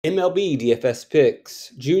MLB DFS picks,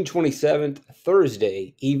 June 27th,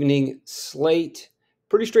 Thursday evening slate.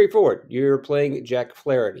 Pretty straightforward. You're playing Jack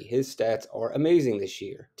Flaherty. His stats are amazing this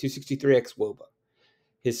year. 263x WOBA.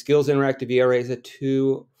 His skills interactive ERA is a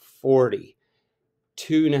 240.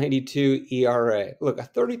 292 ERA. Look, a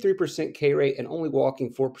 33% K rate and only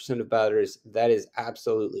walking 4% of batters. That is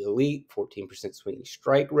absolutely elite. 14% swinging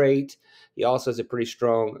strike rate. He also has a pretty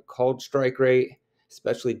strong called strike rate,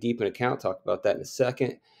 especially deep in account. Talk about that in a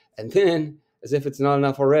second. And then, as if it's not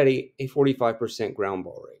enough already, a 45% ground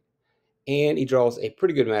ball rate. And he draws a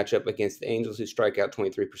pretty good matchup against the Angels, who strike out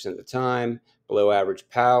 23% of the time, below average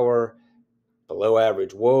power, below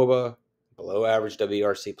average WOBA, below average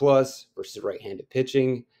WRC plus versus right-handed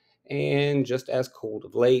pitching, and just as cold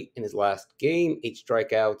of late. In his last game, 8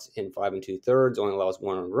 strikeouts in 5 2/3, only allows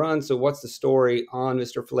 1 earned run. So what's the story on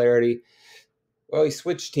Mr. Flaherty? Well, he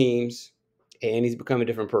switched teams, and he's become a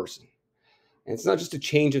different person. And it's not just a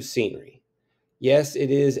change of scenery. Yes,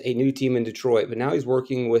 it is a new team in Detroit, but now he's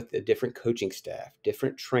working with a different coaching staff,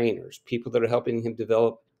 different trainers, people that are helping him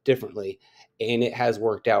develop differently, and it has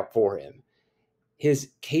worked out for him.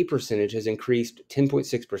 His K percentage has increased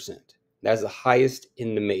 10.6%. That's the highest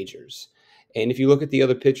in the majors. And if you look at the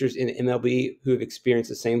other pitchers in MLB who have experienced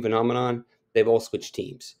the same phenomenon, they've all switched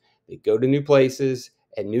teams. They go to new places,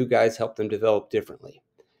 and new guys help them develop differently.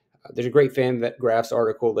 There's a great FanGraphs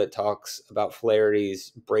article that talks about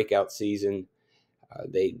Flaherty's breakout season.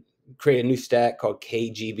 They create a new stat called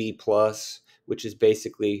KGB Plus, which is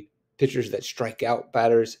basically pitchers that strike out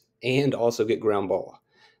batters and also get ground ball.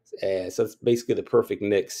 So it's basically the perfect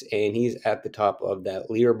mix, and he's at the top of that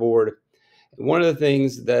leaderboard. And one of the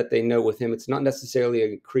things that they know with him, it's not necessarily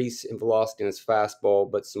an increase in velocity on his fastball,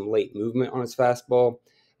 but some late movement on his fastball,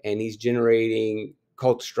 and he's generating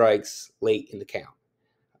called strikes late in the count.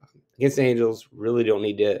 Against the Angels, really don't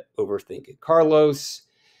need to overthink it. Carlos,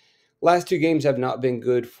 last 2 games have not been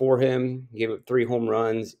good for him. He gave up 3 home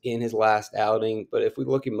runs in his last outing, but if we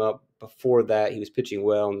look him up before that, he was pitching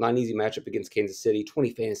well. Not an easy matchup against Kansas City, 20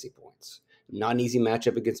 fantasy points. Not an easy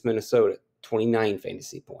matchup against Minnesota, 29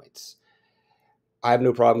 fantasy points. I have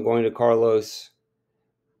no problem going to Carlos.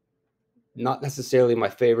 Not necessarily my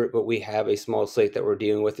favorite, but we have a small slate that we're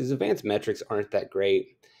dealing with. His advanced metrics aren't that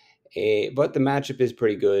great, but the matchup is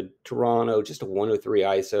pretty good. Toronto, just a 103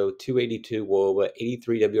 ISO, 282 WOBA,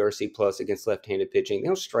 83 WRC plus against left-handed pitching. They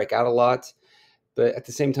don't strike out a lot, but at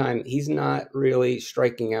the same time, he's not really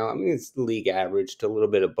striking out. I mean, it's the league average to a little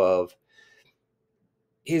bit above.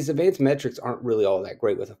 His advanced metrics aren't really all that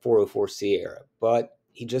great with a 404 SIERA, but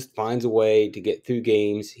he just finds a way to get through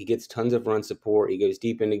games. He gets tons of run support. He goes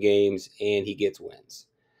deep into games, and he gets wins.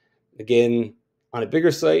 Again, on a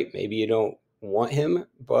bigger slate, maybe you don't want him,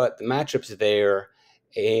 but the matchup's there,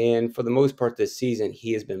 and for the most part this season,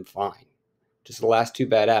 he has been fine. Just the last 2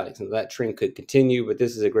 bad outings, and that trend could continue, but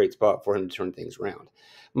this is a great spot for him to turn things around.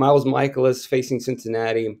 Miles Mikolas facing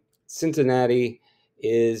Cincinnati. Cincinnati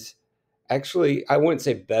is actually, I wouldn't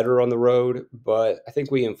say better on the road, but I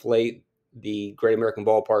think we inflate the Great American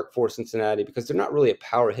Ballpark for Cincinnati because they're not really a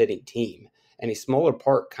power-hitting team, and a smaller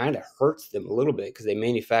park kind of hurts them a little bit because they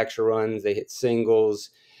manufacture runs, they hit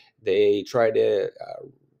singles, they try to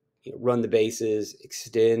run the bases,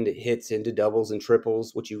 extend hits into doubles and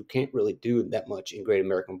triples, which you can't really do that much in Great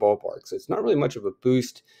American Ballpark. So it's not really much of a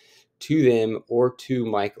boost to them or to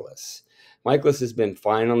Mikolas. Mikolas has been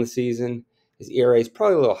fine on the season. His ERA is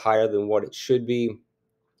probably a little higher than what it should be.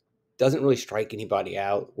 Doesn't really strike anybody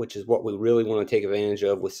out, which is what we really want to take advantage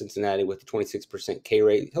of with Cincinnati with the 26% K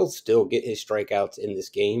rate. He'll still get his strikeouts in this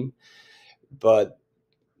game, but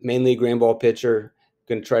mainly a ground ball pitcher,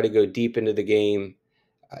 going to try to go deep into the game.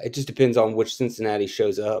 It just depends on which Cincinnati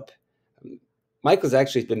shows up. Michael's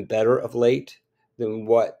actually been better of late than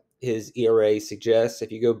what his ERA suggests.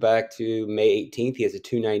 If you go back to May 18th, he has a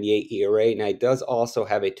 298 ERA. Now, he does also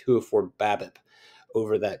have a 204 BABIP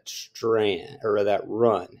over that strand or that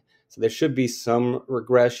run. So there should be some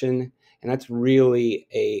regression, and that's really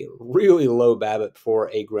a really low BABIP for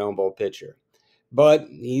a ground ball pitcher. But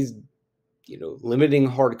he's limiting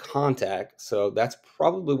hard contact, so that's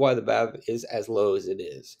probably why the BABIP is as low as it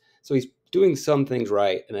is. So he's doing some things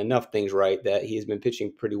right and enough things right that he has been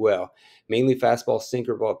pitching pretty well. Mainly fastball,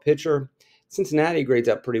 sinker ball pitcher. Cincinnati grades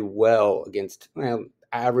up pretty well against,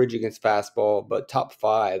 average against fastball, but top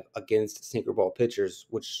 5 against sinker ball pitchers,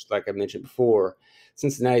 which, like I mentioned before,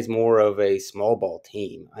 Cincinnati's more of a small ball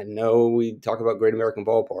team. I know we talk about Great American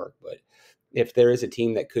Ballpark, but if there is a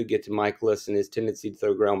team that could get to Mikolas and his tendency to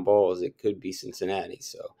throw ground balls, it could be Cincinnati.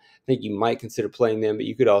 So I think you might consider playing them, but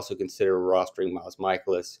you could also consider rostering Miles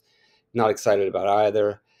Mikolas. Not excited about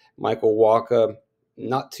either. Michael Wacha,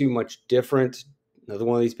 not too much different. Another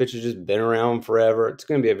one of these pitchers just been around forever. It's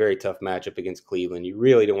going to be a very tough matchup against Cleveland. You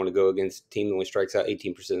really don't want to go against a team that only strikes out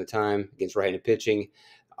 18% of the time against right-handed pitching.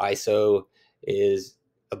 ISO is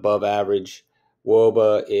above average.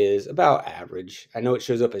 WOBA is about average. I know it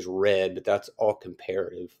shows up as red, but that's all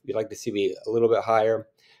comparative. You'd like to see me a little bit higher.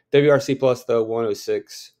 WRC plus, though,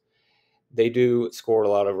 106. They do score a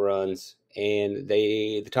lot of runs, and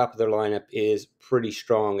the top of their lineup is pretty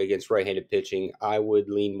strong against right-handed pitching. I would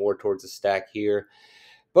lean more towards a stack here.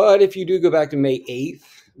 But if you do go back to May 8th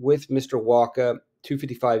with Mr. Walker,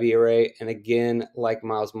 2.55 ERA, and again, like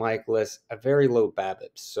Miles Michaelis, a very low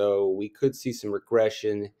BABIP. So we could see some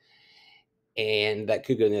regression, and that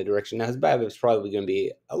could go in that direction. Now, his BABIP is probably going to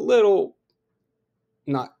be a little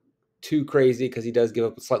not too crazy because he does give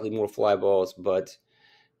up slightly more fly balls, but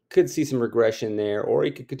could see some regression there, or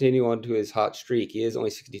he could continue on to his hot streak. He is only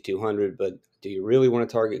 6,200, but do you really want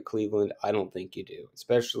to target Cleveland? I don't think you do,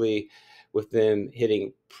 especially with them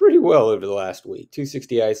hitting pretty well over the last week.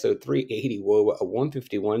 260 ISO, 380 WOBA, a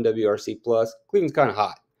 151 WRC plus. Cleveland's kind of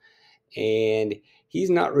hot, and he's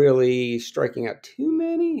not really striking out too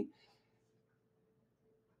many.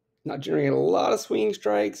 Not generating a lot of swinging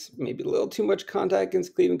strikes. Maybe a little too much contact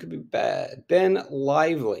against Cleveland could be bad. Ben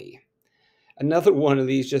Lively. Another one of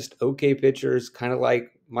these just okay pitchers, kind of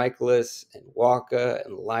like Michaelis and Walker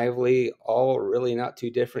and Lively, all really not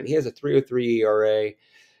too different. He has a 3.03 ERA,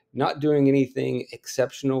 not doing anything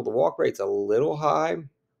exceptional. The walk rate's a little high,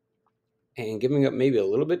 and giving up maybe a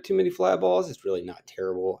little bit too many fly balls. It's really not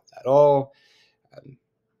terrible at all.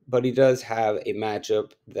 But he does have a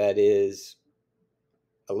matchup that is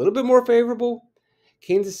a little bit more favorable.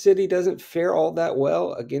 Kansas City doesn't fare all that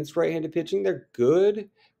well against right-handed pitching. They're good,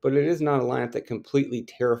 but it is not a lineup that completely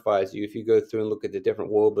terrifies you if you go through and look at the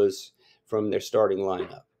different WOBAs from their starting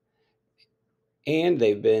lineup. And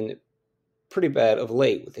they've been pretty bad of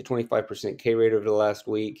late with a 25% K rate over the last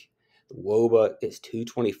week. The WOBA is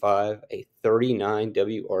 225, a 39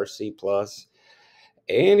 WRC plus.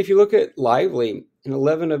 And if you look at Lively, in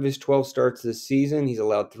 11 of his 12 starts this season, he's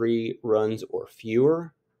allowed 3 runs or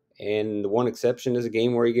fewer. And the one exception is a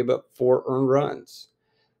game where he gave up 4 earned runs.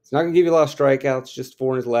 It's not going to give you a lot of strikeouts, just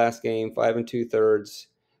 4 in his last game, 5 2/3.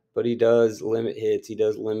 But he does limit hits. He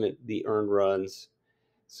does limit the earned runs.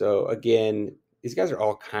 So, again, these guys are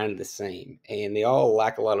all kind of the same. And they all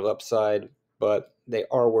lack a lot of upside, but they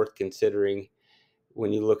are worth considering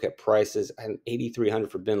when you look at prices. And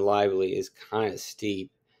 8,300 for Ben Lively is kind of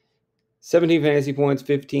steep. 17 fantasy points,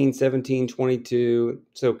 15, 17, 22.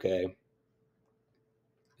 It's okay.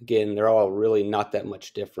 Again, they're all really not that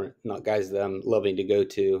much different. Not guys that I'm loving to go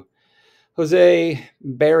to. Jose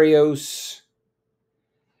Barrios,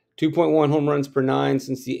 2.1 home runs per 9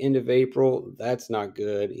 since the end of April. That's not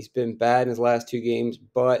good. He's been bad in his last 2 games,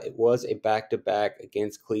 but it was a back-to-back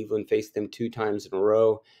against Cleveland. Faced them 2 times in a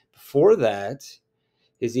row. Before that,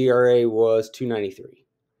 his ERA was 2.93.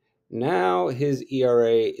 Now his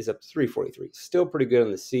ERA is up to 3.43. Still pretty good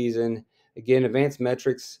on the season. Again, advanced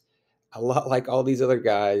metrics, a lot like all these other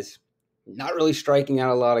guys. Not really striking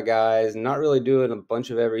out a lot of guys, not really doing a bunch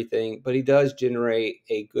of everything, but he does generate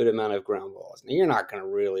a good amount of ground balls. Now, you're not going to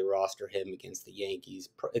really roster him against the Yankees.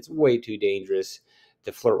 It's way too dangerous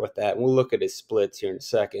to flirt with that. And we'll look at his splits here in a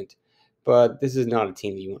second, but this is not a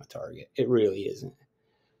team that you want to target. It really isn't.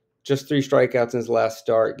 Just 3 strikeouts in his last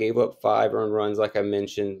start, gave up 5 earned runs, like I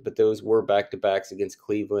mentioned, but those were back-to-backs against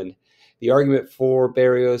Cleveland. The argument for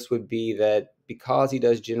Barrios would be that because he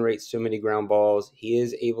does generate so many ground balls, he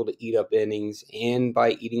is able to eat up innings, and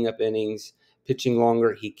by eating up innings, pitching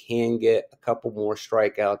longer, he can get a couple more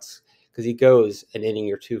strikeouts because he goes an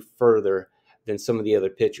inning or 2 further than some of the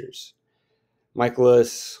other pitchers.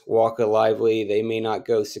 Michaelis, Walker, Lively, they may not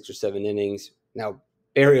go 6 or 7 innings. Now,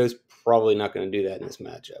 Barrios probably not going to do that in this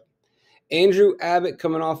matchup. Andrew Abbott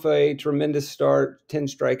coming off a tremendous start, 10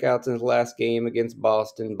 strikeouts in his last game against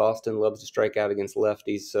Boston. Boston loves to strike out against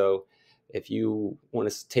lefties, so if you want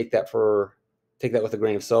to take that with a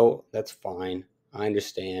grain of salt, that's fine. I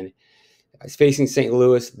understand. He's facing St.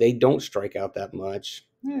 Louis. They don't strike out that much.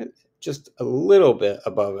 Just a little bit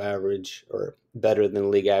above average or better than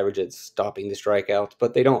league average at stopping the strikeouts,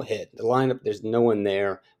 but they don't hit. The lineup, there's no one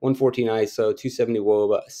there. 114 ISO, 270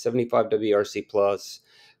 WOBA, 75 WRC plus.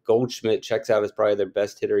 Goldschmidt checks out as probably their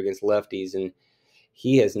best hitter against lefties, and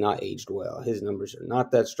he has not aged well. His numbers are not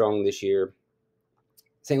that strong this year.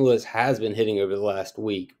 St. Louis has been hitting over the last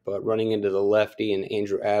week, but running into the lefty and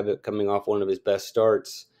Andrew Abbott coming off one of his best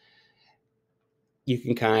starts, you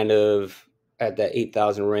can kind of, at that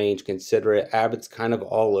 8,000 range, consider it. Abbott's kind of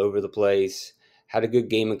all over the place. Had a good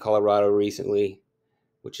game in Colorado recently.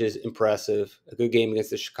 which is impressive. A good game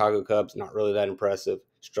against the Chicago Cubs, not really that impressive.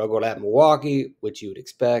 Struggled at Milwaukee, which you would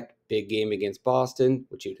expect. Big game against Boston,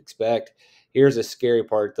 which you would expect. Here's a scary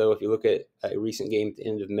part, though. If you look at a recent game at the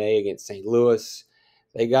end of May against St. Louis,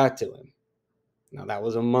 they got to him. Now, that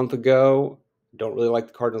was a month ago. Don't really like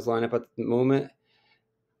the Cardinals lineup at the moment.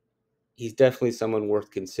 He's definitely someone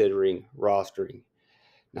worth considering rostering.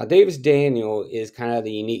 Now, Davis Daniel is kind of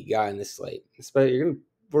the unique guy in this slate.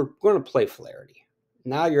 We're going to play Flaherty.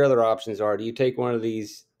 Now, your other options are: do you take one of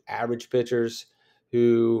these average pitchers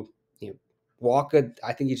who, Walker?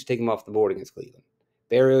 I think you should take him off the board against Cleveland.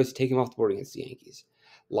 Berrios, take him off the board against the Yankees.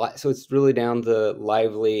 So it's really down to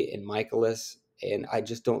Lively and Michaelis, and I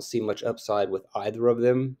just don't see much upside with either of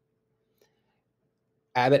them.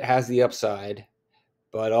 Abbott has the upside,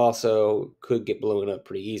 but also could get blown up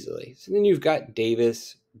pretty easily. So then you've got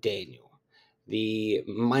Davis Daniel, the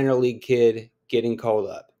minor league kid getting called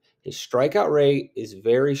up. His strikeout rate is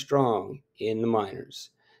very strong in the minors.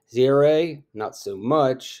 ZRA, not so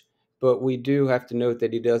much, but we do have to note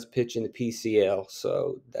that he does pitch in the PCL,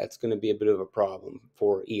 so that's going to be a bit of a problem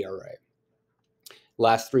for ERA.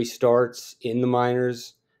 Last 3 starts in the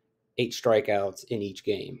minors, 8 strikeouts in each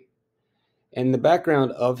game. And the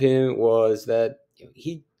background of him was that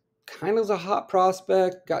he kind of was a hot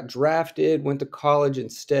prospect, got drafted, went to college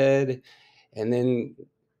instead, and then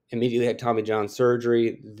immediately had Tommy John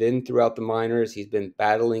surgery. Then throughout the minors, he's been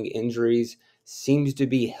battling injuries, seems to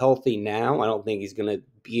be healthy now. I don't think he's going to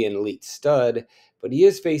be an elite stud, but he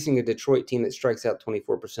is facing a Detroit team that strikes out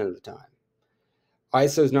 24% of the time.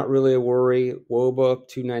 ISO is not really a worry. WOBA,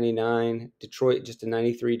 299. Detroit, just a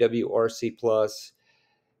 93 WRC+.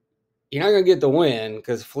 You're not going to get the win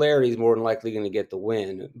because Flaherty's more than likely going to get the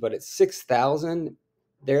win. But at 6,000,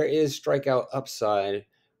 there is strikeout upside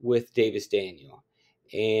with Davis Daniel.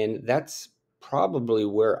 And that's probably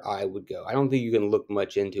where I would go. I don't think you can look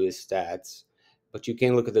much into his stats, but you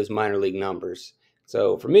can look at those minor league numbers.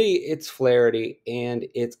 So for me, it's Flaherty, and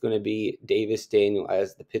it's going to be Davis Daniel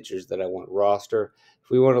as the pitchers that I want to roster. If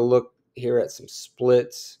we want to look here at some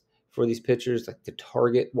splits for these pitchers, like the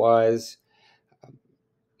target-wise,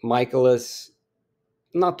 Michaelis,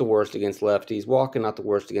 not the worst against lefties. Walker, not the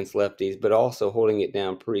worst against lefties, but also holding it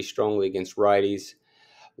down pretty strongly against righties.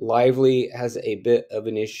 Lively has a bit of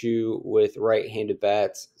an issue with right-handed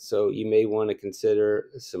bats, so you may want to consider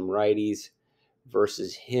some righties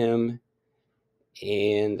versus him.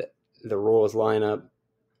 And the Royals lineup,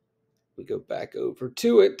 we go back over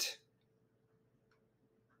to it.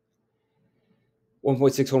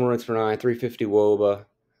 1.6 home runs per 9, 350 WOBA.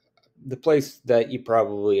 The place that you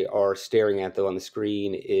probably are staring at, though, on the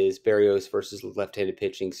screen is Berrios versus left-handed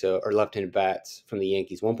pitching, or left-handed bats from the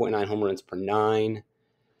Yankees. 1.9 home runs per 9,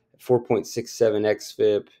 4.67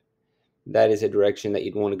 xFIP. That is a direction that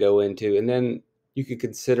you'd want to go into. And then you could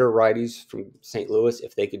consider righties from St. Louis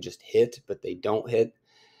if they could just hit, but they don't hit.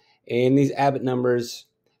 And these Abbott numbers,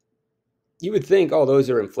 you would think, oh, those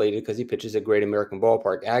are inflated because he pitches at Great American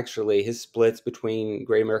Ballpark. Actually, his splits between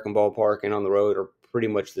Great American Ballpark and on the road are pretty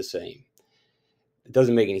much the same. It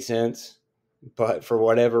doesn't make any sense, but for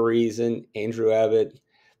whatever reason, Andrew Abbott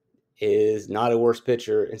is not a worse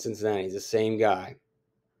pitcher in Cincinnati. He's the same guy.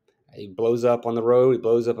 He blows up on the road. He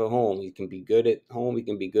blows up at home. He can be good at home. He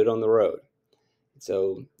can be good on the road.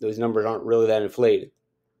 So those numbers aren't really that inflated.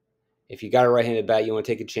 If you got a right-handed bat you want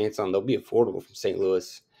to take a chance on, they'll be affordable from St.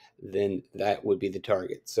 Louis, then that would be the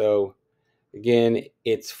target. So, again,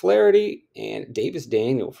 it's Flaherty and Davis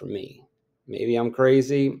Daniel for me. Maybe I'm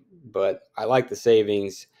crazy, but I like the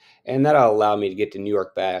savings, and that'll allow me to get to New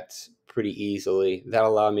York bats pretty easily.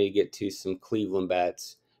 That'll allow me to get to some Cleveland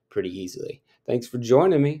bats pretty easily. Thanks for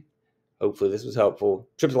joining me. Hopefully this was helpful.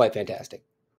 Triple Light Fantastic.